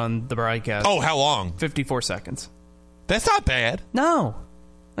was shown on the broadcast. Oh, how long? 54 seconds. That's not bad. No.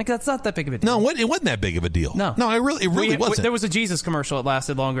 Like, that's not that big of a deal. No, it wasn't that big of a deal. No, it really wasn't. There was a Jesus commercial that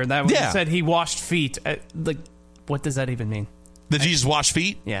lasted longer than that. When he said he washed feet. What does that even mean? The Jesus washed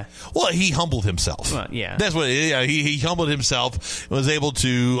feet? Yeah. Well, he humbled himself. Well, yeah. That's what he humbled himself, was able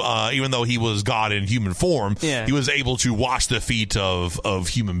to, even though he was God in human form, he was able to wash the feet of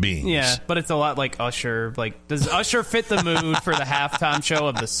human beings. Yeah, but it's a lot like Usher. Like, does Usher fit the mood for the halftime show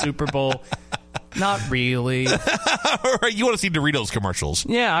of the Super Bowl? Not really. You want to see Doritos commercials?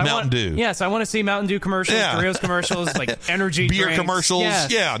 Yeah, Mountain Dew. Yes, I want to see Mountain Dew commercials, Doritos commercials, like energy beer drinks. commercials.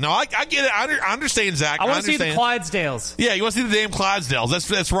 Yes. Yeah, no, I get it. I understand, Zach. I want to see the Clydesdales. Yeah, you want to see the damn Clydesdales.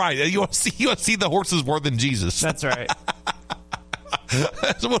 That's right. You want to see the horses more than Jesus. That's right.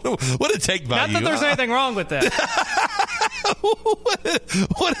 So what a take by you. Not that there's anything wrong with that.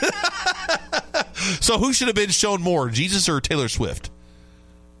 So who should have been shown more, Jesus or Taylor Swift?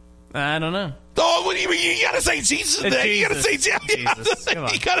 I don't know. Oh, what do you mean? You gotta say Jesus. You gotta say Jesus.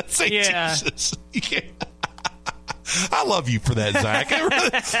 You gotta say Jesus. I love you for that, Zach.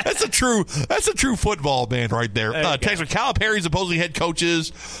 That's a true football man right there. Texas Calipari's opposing head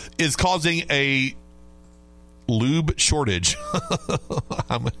coaches is causing a lube shortage.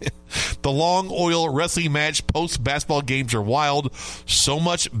 The long oil wrestling match post basketball games are wild. So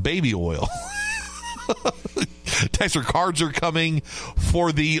much baby oil. Texter cards are coming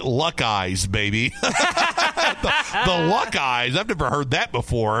for the Luck Eyes, baby. the Luck Eyes. I've never heard that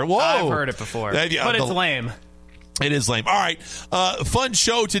before. Whoa. I've heard it before. But it's lame. It is lame. All right. Fun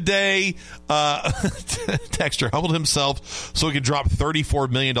show today. Texter humbled himself so he could drop $34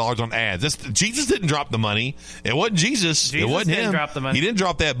 million on ads. Jesus didn't drop the money. It wasn't Jesus. It wasn't him. Drop the money. He didn't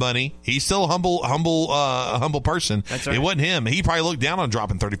drop that money. He's still a humble person. That's right. It wasn't him. He probably looked down on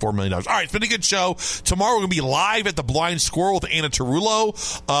dropping $34 million. All right. It's been a good show. Tomorrow we're going to be live at the Blind Squirrel with Anna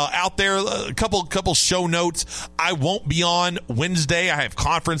Tarullo out there. A couple show notes. I won't be on Wednesday. I have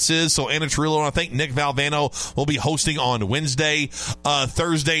conferences. So Anna Tarullo and I think Nick Valvano will be hosting on Wednesday.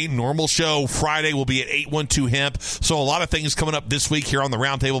 Thursday, normal show. Friday will be at 812 Hemp. So a lot of things coming up this week here on the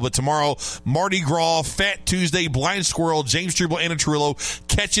Roundtable. But tomorrow, Mardi Gras, Fat Tuesday, Blind Squirrel, James Struble, Anna Tarullo.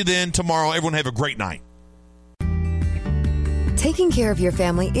 Catch you then tomorrow. Everyone have a great night. Taking care of your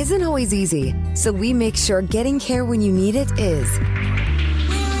family isn't always easy, so we make sure getting care when you need it is.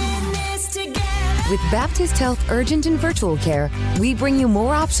 With Baptist Health Urgent and Virtual Care, we bring you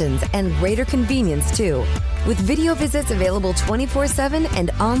more options and greater convenience, too. With video visits available 24/7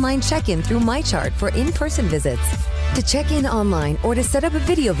 and online check-in through MyChart for in-person visits. To check in online or to set up a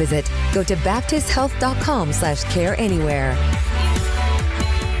video visit, go to baptisthealth.com/careanywhere.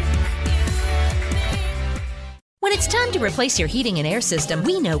 When it's time to replace your heating and air system,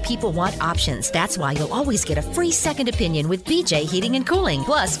 we know people want options. That's why you'll always get a free second opinion with BJ Heating and Cooling.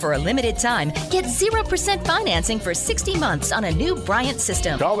 Plus, for a limited time, get 0% financing for 60 months on a new Bryant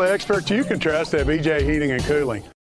system. Call the experts you can trust at BJ Heating and Cooling.